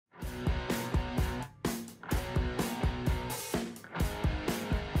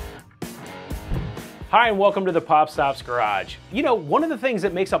Hi and welcome to the PopStops garage. You know, one of the things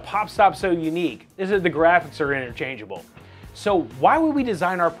that makes a PopStop so unique is that the graphics are interchangeable. So why would we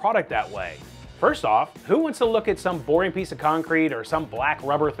design our product that way? First off, who wants to look at some boring piece of concrete or some black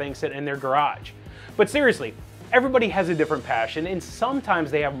rubber thing sitting in their garage? But seriously, everybody has a different passion and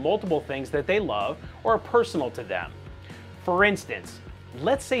sometimes they have multiple things that they love or are personal to them. For instance,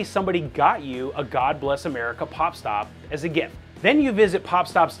 let's say somebody got you a God Bless America PopStop as a gift. Then you visit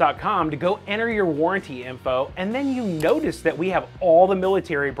PopStops.com to go enter your warranty info, and then you notice that we have all the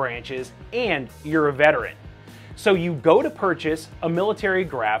military branches and you're a veteran. So you go to purchase a military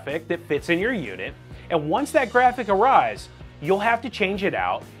graphic that fits in your unit, and once that graphic arrives, you'll have to change it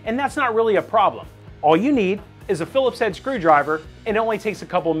out, and that's not really a problem. All you need is a Phillips head screwdriver, and it only takes a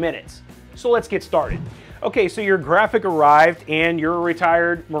couple minutes. So let's get started. Okay, so your graphic arrived and you're a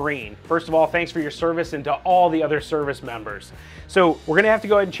retired Marine. First of all, thanks for your service and to all the other service members. So we're gonna have to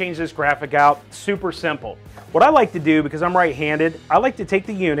go ahead and change this graphic out. Super simple. What I like to do, because I'm right-handed, I like to take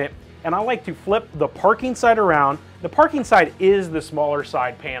the unit and I like to flip the parking side around. The parking side is the smaller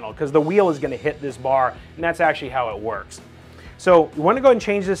side panel because the wheel is gonna hit this bar, and that's actually how it works. So you wanna go ahead and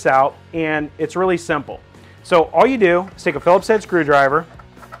change this out, and it's really simple. So all you do is take a Phillips head screwdriver,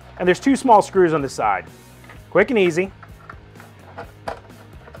 and there's two small screws on the side. Quick and easy.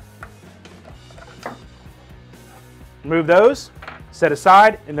 Move those, set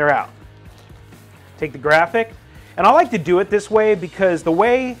aside, and they're out. Take the graphic, and I like to do it this way because the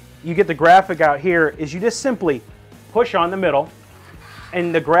way you get the graphic out here is you just simply push on the middle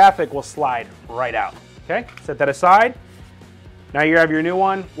and the graphic will slide right out. Okay, set that aside. Now you have your new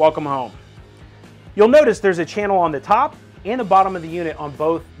one. Welcome home. You'll notice there's a channel on the top and the bottom of the unit on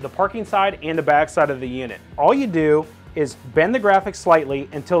both the parking side and the back side of the unit. All you do is bend the graphic slightly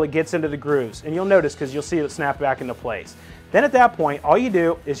until it gets into the grooves, and you'll notice because you'll see it snap back into place. Then at that point, all you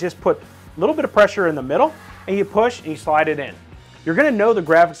do is just put a little bit of pressure in the middle and you push and you slide it in. You're gonna know the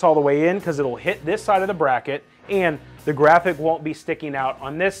graphics all the way in because it'll hit this side of the bracket and the graphic won't be sticking out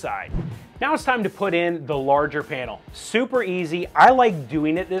on this side. Now it's time to put in the larger panel. Super easy. I like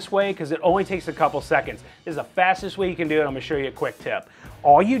doing it this way because it only takes a couple seconds. This is the fastest way you can do it. I'm gonna show you a quick tip.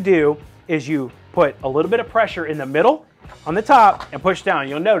 All you do is you put a little bit of pressure in the middle on the top and push down.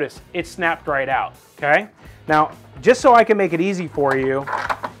 You'll notice it snapped right out, okay? Now, just so I can make it easy for you,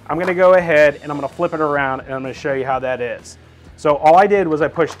 I'm gonna go ahead and I'm gonna flip it around and I'm gonna show you how that is. So all I did was I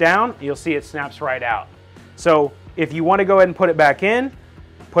pushed down, you'll see it snaps right out. So if you wanna go ahead and put it back in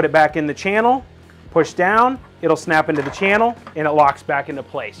the channel, push down, it'll snap into the channel and it locks back into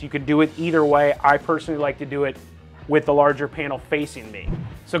place. You could do it either way. I personally like to do it with the larger panel facing me.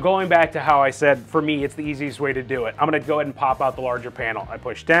 So going back to how I said, for me, it's the easiest way to do it. I'm gonna go ahead and pop out the larger panel. I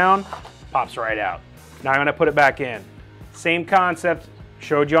push down, pops right out. Now I'm gonna put it back in. Same concept,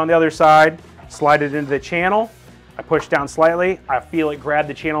 showed you on the other side, slide it into the channel. I push down slightly, I feel it grab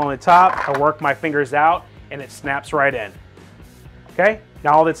the channel on the top, I work my fingers out, and it snaps right in. Okay,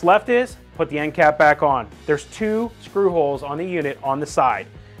 now all that's left is put the end cap back on. There's two screw holes on the unit on the side.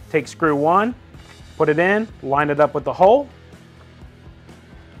 Take screw one, put it in, line it up with the hole,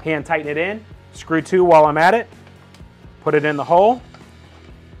 hand tighten it in, screw two while I'm at it, put it in the hole,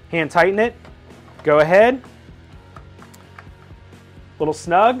 hand tighten it, go ahead, little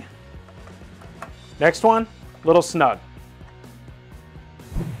snug, next one, little snug.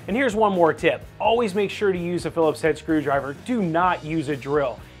 And here's one more tip. Always make sure to use a Phillips head screwdriver. Do not use a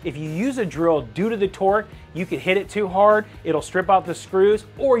drill. If you use a drill, due to the torque, you could hit it too hard, it'll strip out the screws,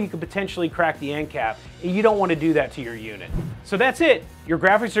 or you could potentially crack the end cap. And you don't want to do that to your unit. So that's it. Your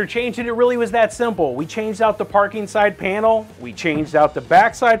graphics are changed, and it really was that simple. We changed out the parking side panel, we changed out the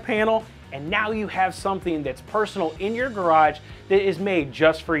back side panel, and now you have something that's personal in your garage that is made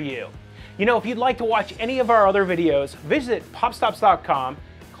just for you. You know, if you'd like to watch any of our other videos, visit PopStops.com,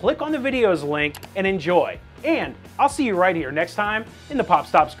 click on the videos link and enjoy. And I'll see you right here next time in the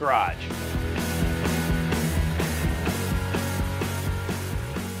PopStops garage.